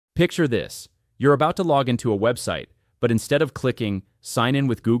Picture this. You're about to log into a website, but instead of clicking Sign in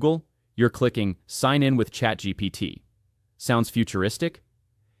with Google, you're clicking Sign in with ChatGPT. Sounds futuristic?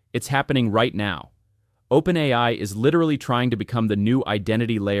 It's happening right now. OpenAI is literally trying to become the new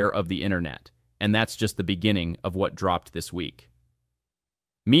identity layer of the internet, and that's just the beginning of what dropped this week.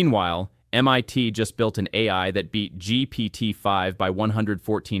 Meanwhile, MIT just built an AI that beat GPT-5 by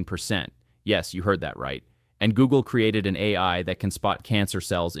 114%. Yes, you heard that right. And Google created an AI that can spot cancer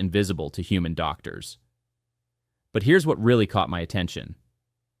cells invisible to human doctors. But here's what really caught my attention.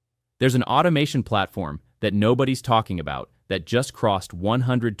 There's an automation platform that nobody's talking about that just crossed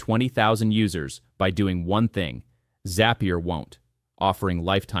 120,000 users by doing one thing. Zapier won't, offering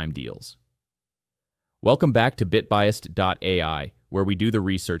lifetime deals. Welcome back to BitBiased.AI, where we do the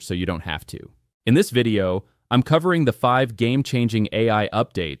research so you don't have to. In this video, I'm covering the 5 game-changing AI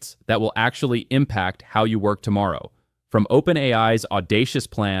updates that will actually impact how you work tomorrow, from OpenAI's audacious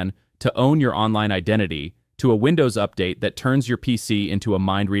plan to own your online identity to a Windows update that turns your PC into a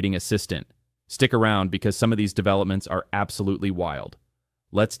mind-reading assistant. Stick around because some of these developments are absolutely wild.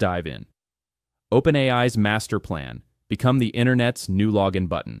 Let's dive in. OpenAI's master plan: become the internet's new login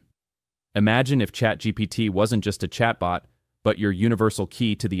button. Imagine if ChatGPT wasn't just a chatbot, but your universal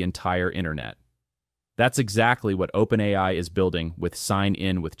key to the entire internet. That's exactly what OpenAI is building with Sign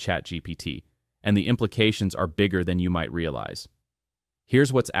in with ChatGPT, and the implications are bigger than you might realize.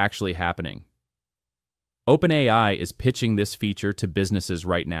 Here's what's actually happening. OpenAI is pitching this feature to businesses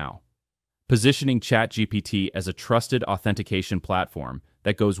right now, positioning ChatGPT as a trusted authentication platform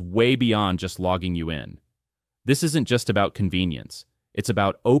that goes way beyond just logging you in. This isn't just about convenience. It's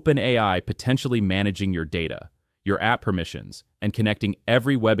about OpenAI potentially managing your data, your app permissions, and connecting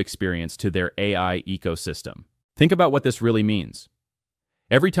every web experience to their AI ecosystem. Think about what this really means.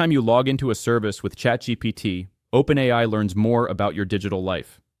 Every time you log into a service with ChatGPT, OpenAI learns more about your digital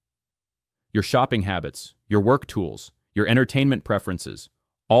life. Your shopping habits, your work tools, your entertainment preferences,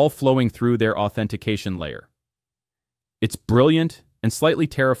 all flowing through their authentication layer. It's brilliant and slightly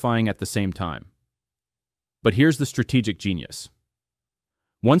terrifying at the same time. But here's the strategic genius.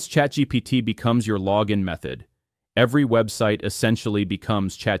 Once ChatGPT becomes your login method, every website essentially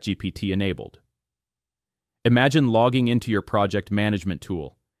becomes ChatGPT enabled. Imagine logging into your project management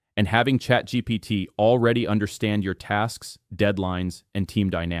tool and having ChatGPT already understand your tasks, deadlines, and team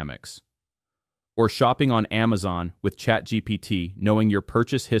dynamics. Or shopping on Amazon with ChatGPT knowing your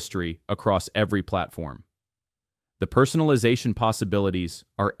purchase history across every platform. The personalization possibilities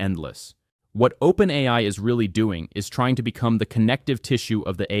are endless. What OpenAI is really doing is trying to become the connective tissue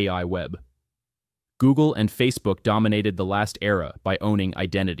of the AI web. Google and Facebook dominated the last era by owning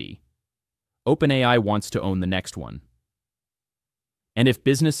identity. OpenAI wants to own the next one. And if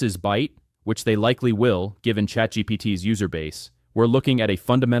businesses bite, which they likely will given ChatGPT's user base, we're looking at a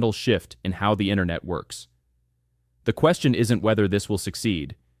fundamental shift in how the internet works. The question isn't whether this will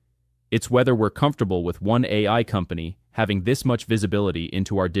succeed. It's whether we're comfortable with one AI company having this much visibility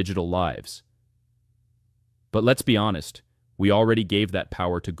into our digital lives. But let's be honest, we already gave that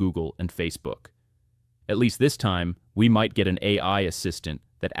power to Google and Facebook. At least this time, we might get an AI assistant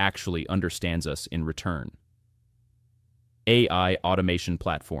that actually understands us in return. AI automation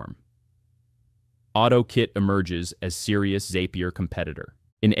platform. Ottokit emerges as serious Zapier competitor.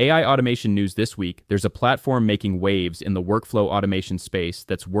 In AI automation news this week, there's a platform making waves in the workflow automation space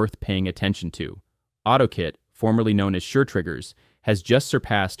that's worth paying attention to. Ottokit, formerly known as SureTriggers, has just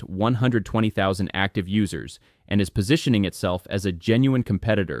surpassed 120,000 active users and is positioning itself as a genuine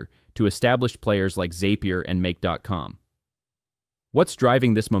competitor to established players like Zapier and Make.com. What's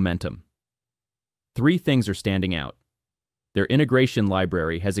driving this momentum? 3 things are standing out. Their integration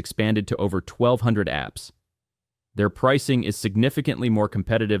library has expanded to over 1,200 apps. Their pricing is significantly more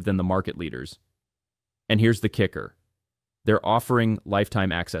competitive than the market leaders. And here's the kicker. They're offering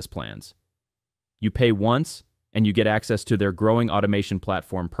lifetime access plans. You pay once, and you get access to their growing automation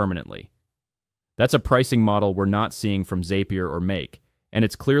platform permanently. That's a pricing model we're not seeing from Zapier or Make, and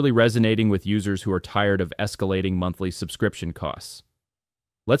it's clearly resonating with users who are tired of escalating monthly subscription costs.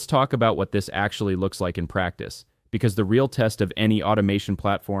 Let's talk about what this actually looks like in practice, because the real test of any automation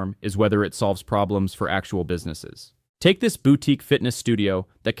platform is whether it solves problems for actual businesses. Take this boutique fitness studio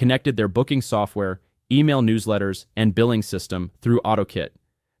that connected their booking software, email newsletters, and billing system through Ottokit.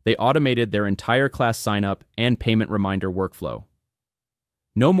 They automated their entire class sign-up and payment reminder workflow.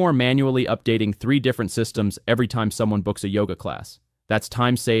 No more manually updating 3 different systems every time someone books a yoga class. That's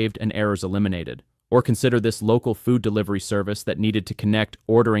time saved and errors eliminated. Or consider this local food delivery service that needed to connect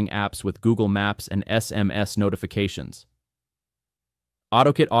ordering apps with Google Maps and SMS notifications.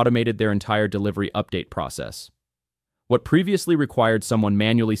 Ottokit automated their entire delivery update process. What previously required someone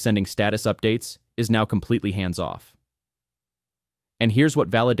manually sending status updates is now completely hands-off. And here's what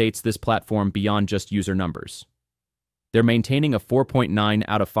validates this platform beyond just user numbers. They're maintaining a 4.9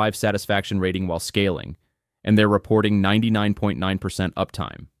 out of 5 satisfaction rating while scaling, and they're reporting 99.9%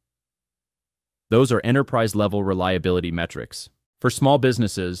 uptime. Those are enterprise-level reliability metrics. For small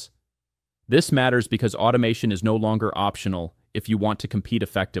businesses, this matters because automation is no longer optional if you want to compete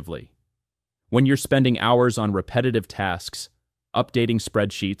effectively. When you're spending hours on repetitive tasks, updating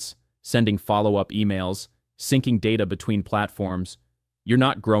spreadsheets, sending follow-up emails, syncing data between platforms, you're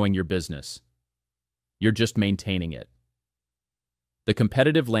not growing your business. You're just maintaining it. The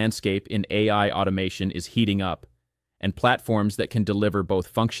competitive landscape in AI automation is heating up, and platforms that can deliver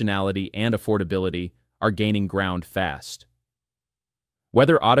both functionality and affordability are gaining ground fast.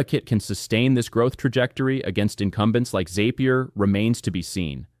 Whether Ottokit can sustain this growth trajectory against incumbents like Zapier remains to be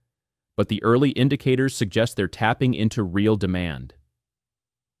seen, but the early indicators suggest they're tapping into real demand.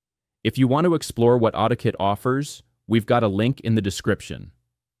 If you want to explore what Ottokit offers, we've got a link in the description.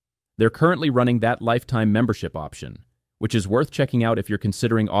 They're currently running that lifetime membership option, which is worth checking out if you're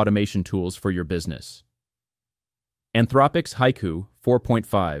considering automation tools for your business. Anthropic's Haiku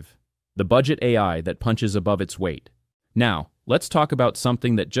 4.5, the budget AI that punches above its weight. Now, let's talk about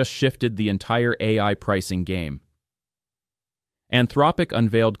something that just shifted the entire AI pricing game. Anthropic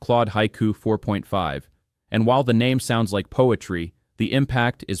unveiled Claude Haiku 4.5, and while the name sounds like poetry, the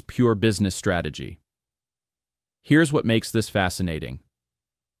impact is pure business strategy. Here's what makes this fascinating.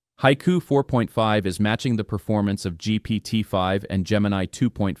 Haiku 4.5 is matching the performance of GPT-5 and Gemini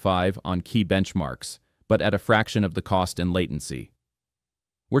 2.5 on key benchmarks, but at a fraction of the cost and latency.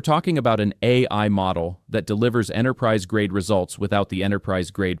 We're talking about an AI model that delivers enterprise-grade results without the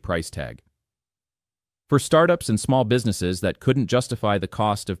enterprise-grade price tag. For startups and small businesses that couldn't justify the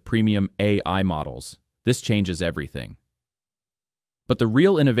cost of premium AI models, this changes everything. But the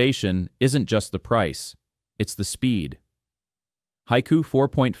real innovation isn't just the price, it's the speed. Haiku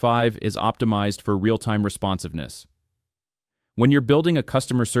 4.5 is optimized for real-time responsiveness. When you're building a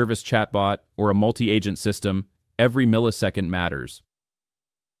customer service chatbot or a multi-agent system, every millisecond matters.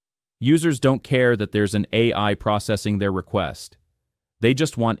 Users don't care that there's an AI processing their request. They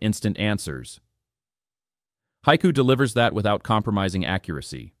just want instant answers. Haiku delivers that without compromising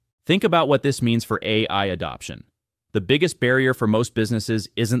accuracy. Think about what this means for AI adoption. The biggest barrier for most businesses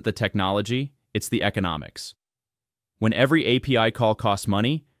isn't the technology, it's the economics. When every API call costs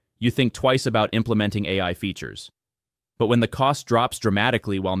money, you think twice about implementing AI features. But when the cost drops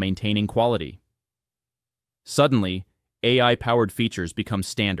dramatically while maintaining quality, suddenly, AI-powered features become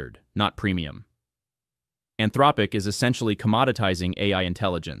standard, not premium. Anthropic is essentially commoditizing AI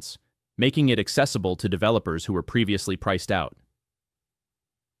intelligence, making it accessible to developers who were previously priced out.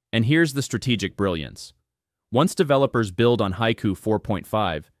 And here's the strategic brilliance. Once developers build on Haiku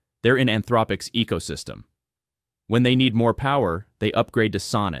 4.5, they're in Anthropic's ecosystem. When they need more power, they upgrade to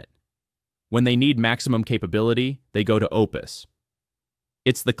Sonnet. When they need maximum capability, they go to Opus.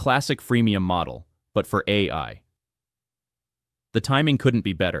 It's the classic freemium model, but for AI. The timing couldn't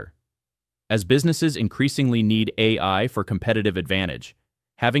be better. As businesses increasingly need AI for competitive advantage,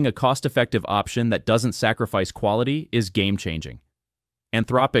 having a cost-effective option that doesn't sacrifice quality is game-changing.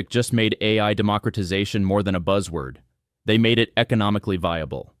 Anthropic just made AI democratization more than a buzzword. They made it economically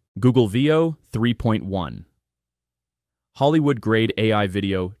viable. Google Veo 3.1. Hollywood-grade AI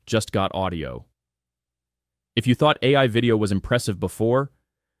video just got audio. If you thought AI video was impressive before,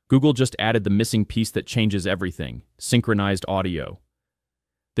 Google just added the missing piece that changes everything: synchronized audio.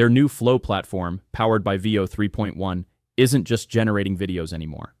 Their new Flow platform, powered by Veo 3.1, isn't just generating videos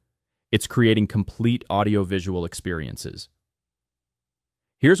anymore. It's creating complete audio-visual experiences.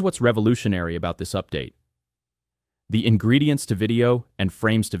 Here's what's revolutionary about this update. The ingredients to video and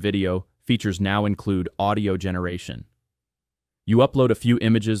frames to video features now include audio generation. You upload a few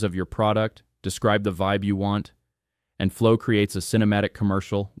images of your product, describe the vibe you want, and Flow creates a cinematic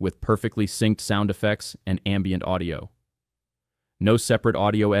commercial with perfectly synced sound effects and ambient audio. No separate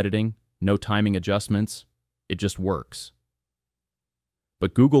audio editing, no timing adjustments, it just works.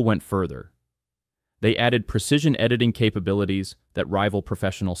 But Google went further. They added precision editing capabilities that rival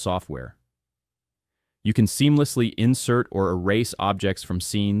professional software. You can seamlessly insert or erase objects from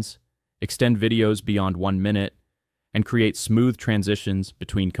scenes, extend videos beyond 1 minute, and create smooth transitions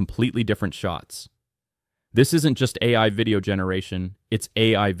between completely different shots. This isn't just AI video generation, it's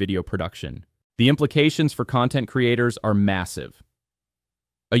AI video production. The implications for content creators are massive.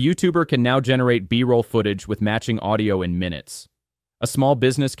 A YouTuber can now generate B-roll footage with matching audio in minutes. A small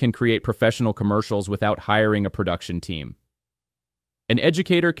business can create professional commercials without hiring a production team. An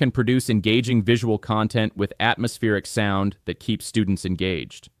educator can produce engaging visual content with atmospheric sound that keeps students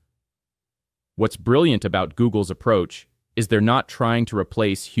engaged. What's brilliant about Google's approach is they're not trying to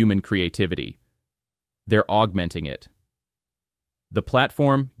replace human creativity. They're augmenting it. The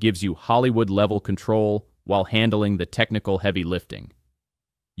platform gives you Hollywood-level control while handling the technical heavy lifting.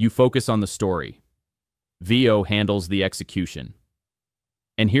 You focus on the story. VO handles the execution.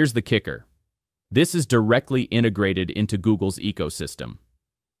 And here's the kicker. This is directly integrated into Google's ecosystem.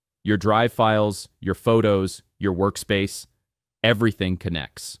 Your Drive files, your photos, your workspace, everything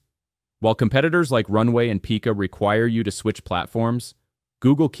connects. While competitors like Runway and Pika require you to switch platforms,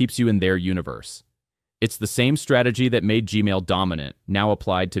 Google keeps you in their universe. It's the same strategy that made Gmail dominant, now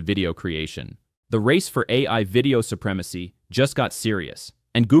applied to video creation. The race for AI video supremacy just got serious,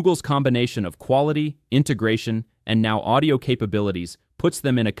 and Google's combination of quality, integration, and now audio capabilities puts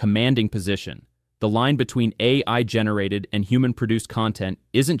them in a commanding position. The line between AI-generated and human-produced content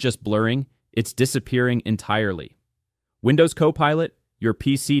isn't just blurring, it's disappearing entirely. Windows Copilot, your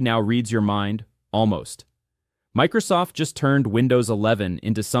PC now reads your mind, almost. Microsoft just turned Windows 11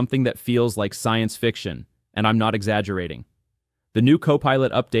 into something that feels like science fiction, and I'm not exaggerating. The new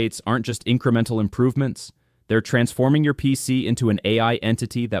Copilot updates aren't just incremental improvements, they're transforming your PC into an AI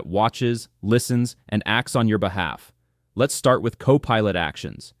entity that watches, listens, and acts on your behalf. Let's start with Copilot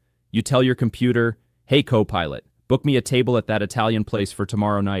actions. You tell your computer, "Hey Copilot, book me a table at that Italian place for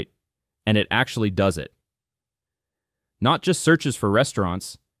tomorrow night," and it actually does it. Not just searches for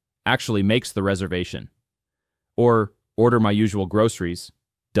restaurants, actually makes the reservation. Or, order my usual groceries,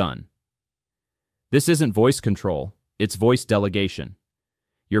 done. This isn't voice control, it's voice delegation.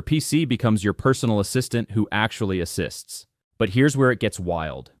 Your PC becomes your personal assistant who actually assists. But here's where it gets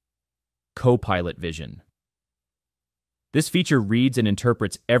wild. Copilot Vision. This feature reads and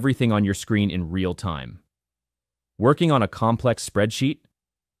interprets everything on your screen in real time. Working on a complex spreadsheet?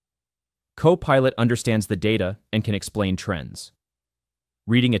 Copilot understands the data and can explain trends.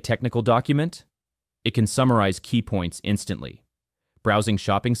 Reading a technical document? It can summarize key points instantly. Browsing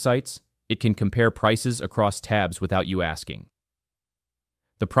shopping sites? It can compare prices across tabs without you asking.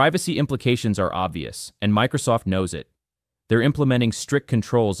 The privacy implications are obvious, and Microsoft knows it. They're implementing strict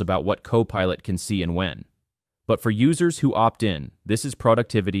controls about what Copilot can see and when. But for users who opt in, this is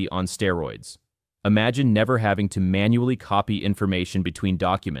productivity on steroids. Imagine never having to manually copy information between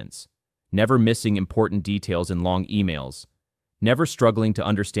documents, never missing important details in long emails, never struggling to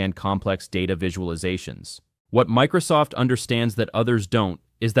understand complex data visualizations. What Microsoft understands that others don't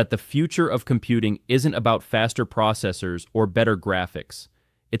is that the future of computing isn't about faster processors or better graphics.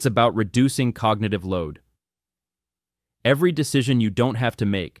 It's about reducing cognitive load. Every decision you don't have to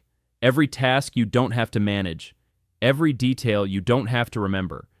make, every task you don't have to manage, every detail you don't have to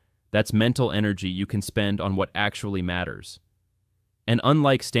remember, that's mental energy you can spend on what actually matters. And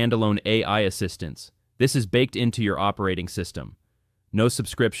unlike standalone AI assistants, this is baked into your operating system. No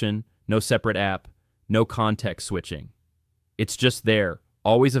subscription, no separate app, no context switching. It's just there,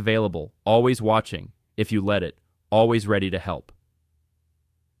 always available, always watching, if you let it, always ready to help.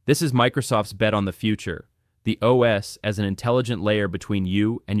 This is Microsoft's bet on the future, the OS as an intelligent layer between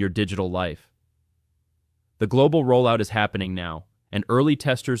you and your digital life. The global rollout is happening now, and early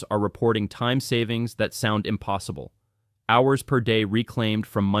testers are reporting time savings that sound impossible. Hours per day reclaimed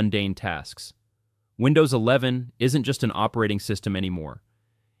from mundane tasks. Windows 11 isn't just an operating system anymore.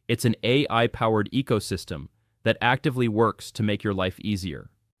 It's an AI-powered ecosystem that actively works to make your life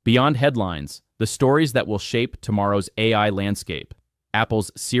easier. Beyond headlines, the stories that will shape tomorrow's AI landscape.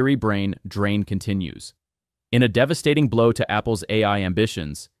 Apple's Siri brain drain continues. In a devastating blow to Apple's AI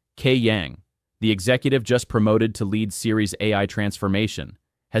ambitions, Kei Yang, the executive just promoted to lead Siri's AI transformation,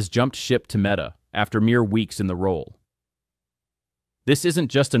 has jumped ship to Meta after mere weeks in the role. This isn't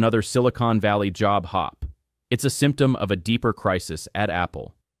just another Silicon Valley job hop. It's a symptom of a deeper crisis at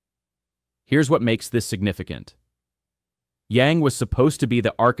Apple. Here's what makes this significant. Yang was supposed to be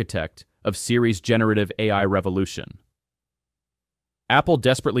the architect of Siri's generative AI revolution. Apple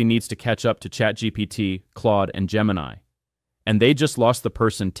desperately needs to catch up to ChatGPT, Claude, and Gemini, and they just lost the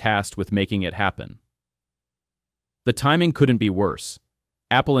person tasked with making it happen. The timing couldn't be worse.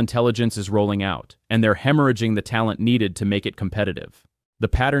 Apple Intelligence is rolling out, and they're hemorrhaging the talent needed to make it competitive. The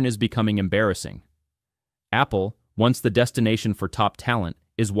pattern is becoming embarrassing. Apple, once the destination for top talent,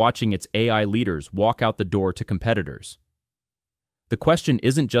 is watching its AI leaders walk out the door to competitors. The question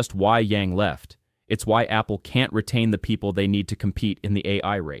isn't just why Yang left, it's why Apple can't retain the people they need to compete in the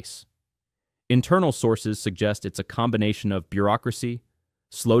AI race. Internal sources suggest it's a combination of bureaucracy,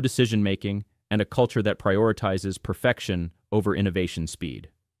 slow decision-making, and a culture that prioritizes perfection over innovation speed.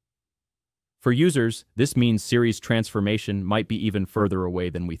 For users, this means Siri's transformation might be even further away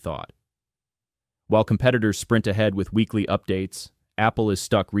than we thought. While competitors sprint ahead with weekly updates, Apple is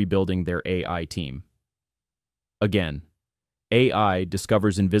stuck rebuilding their AI team. Again, AI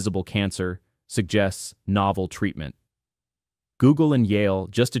discovers invisible cancer, suggests novel treatment. Google and Yale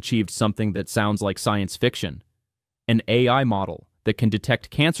just achieved something that sounds like science fiction, an AI model that can detect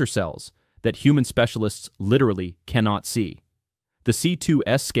cancer cells that human specialists literally cannot see. The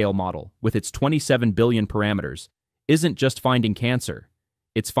C2S scale model, with its 27 billion parameters, isn't just finding cancer,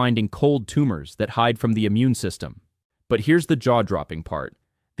 it's finding cold tumors that hide from the immune system. But here's the jaw-dropping part.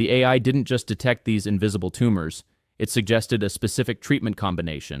 The AI didn't just detect these invisible tumors, it suggested a specific treatment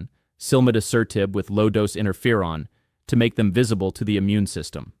combination, silmidacertib with low-dose interferon, to make them visible to the immune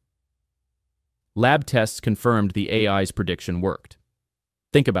system. Lab tests confirmed the AI's prediction worked.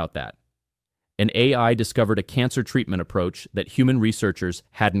 Think about that. An AI discovered a cancer treatment approach that human researchers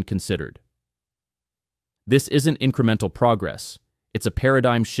hadn't considered. This isn't incremental progress, it's a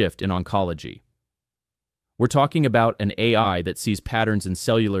paradigm shift in oncology. We're talking about an AI that sees patterns in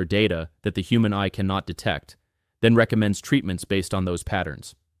cellular data that the human eye cannot detect, then recommends treatments based on those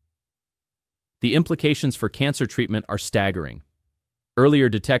patterns. The implications for cancer treatment are staggering. Earlier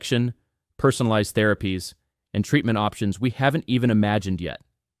detection, personalized therapies, and treatment options we haven't even imagined yet.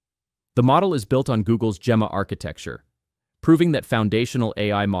 The model is built on Google's Gemma architecture, proving that foundational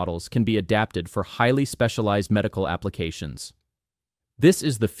AI models can be adapted for highly specialized medical applications. This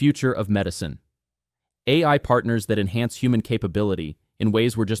is the future of medicine. AI partners that enhance human capability in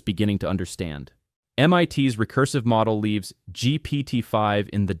ways we're just beginning to understand. MIT's recursive model leaves GPT-5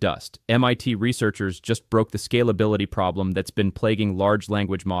 in the dust. MIT researchers just broke the scalability problem that's been plaguing large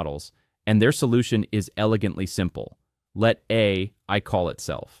language models, and their solution is elegantly simple. Let AI call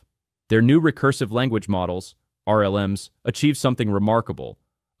itself. Their new recursive language models, RLMs, achieve something remarkable.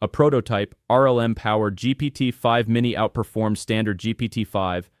 A prototype RLM-powered GPT-5 Mini outperforms standard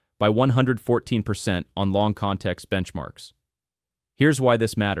GPT-5 by 114% on long context benchmarks. Here's why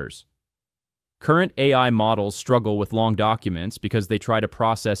this matters. Current AI models struggle with long documents because they try to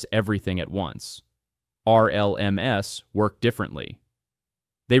process everything at once. RLMs work differently.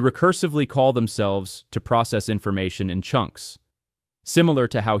 They recursively call themselves to process information in chunks, similar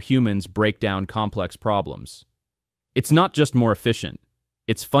to how humans break down complex problems. It's not just more efficient,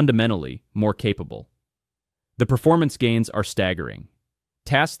 it's fundamentally more capable. The performance gains are staggering.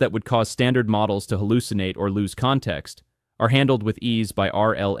 Tasks that would cause standard models to hallucinate or lose context are handled with ease by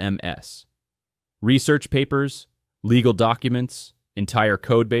RLMs. Research papers, legal documents, entire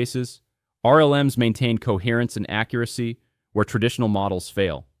code bases, RLMs maintain coherence and accuracy where traditional models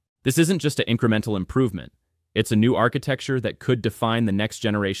fail. This isn't just an incremental improvement. It's a new architecture that could define the next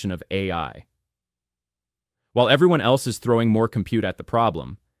generation of AI. While everyone else is throwing more compute at the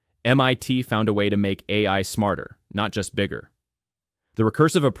problem, MIT found a way to make AI smarter, not just bigger. The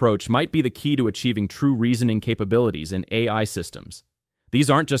recursive approach might be the key to achieving true reasoning capabilities in AI systems. These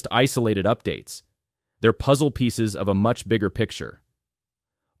aren't just isolated updates. They're puzzle pieces of a much bigger picture.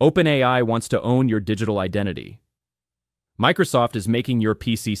 OpenAI wants to own your digital identity. Microsoft is making your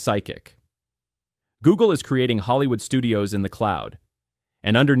PC psychic. Google is creating Hollywood studios in the cloud.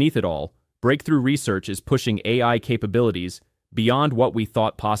 And underneath it all, breakthrough research is pushing AI capabilities beyond what we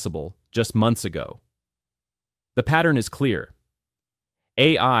thought possible just months ago. The pattern is clear.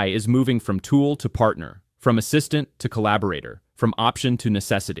 AI is moving from tool to partner, from assistant to collaborator, from option to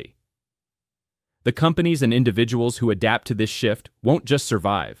necessity. The companies and individuals who adapt to this shift won't just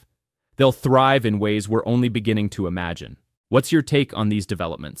survive. They'll thrive in ways we're only beginning to imagine. What's your take on these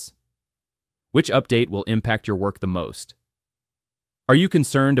developments? Which update will impact your work the most? Are you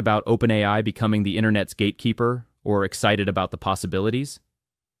concerned about OpenAI becoming the internet's gatekeeper, or excited about the possibilities?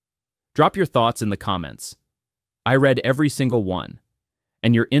 Drop your thoughts in the comments. I read every single one,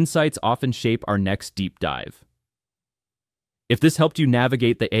 and your insights often shape our next deep dive. If this helped you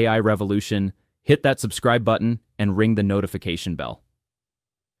navigate the AI revolution, hit that subscribe button and ring the notification bell.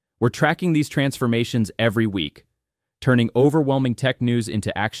 We're tracking these transformations every week, turning overwhelming tech news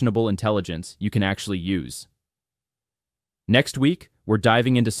into actionable intelligence you can actually use. Next week, we're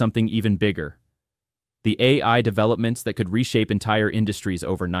diving into something even bigger: the AI developments that could reshape entire industries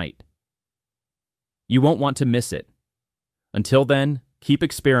overnight. You won't want to miss it. Until then, keep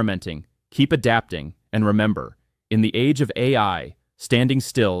experimenting, keep adapting, and remember, in the age of AI, standing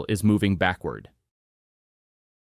still is moving backward.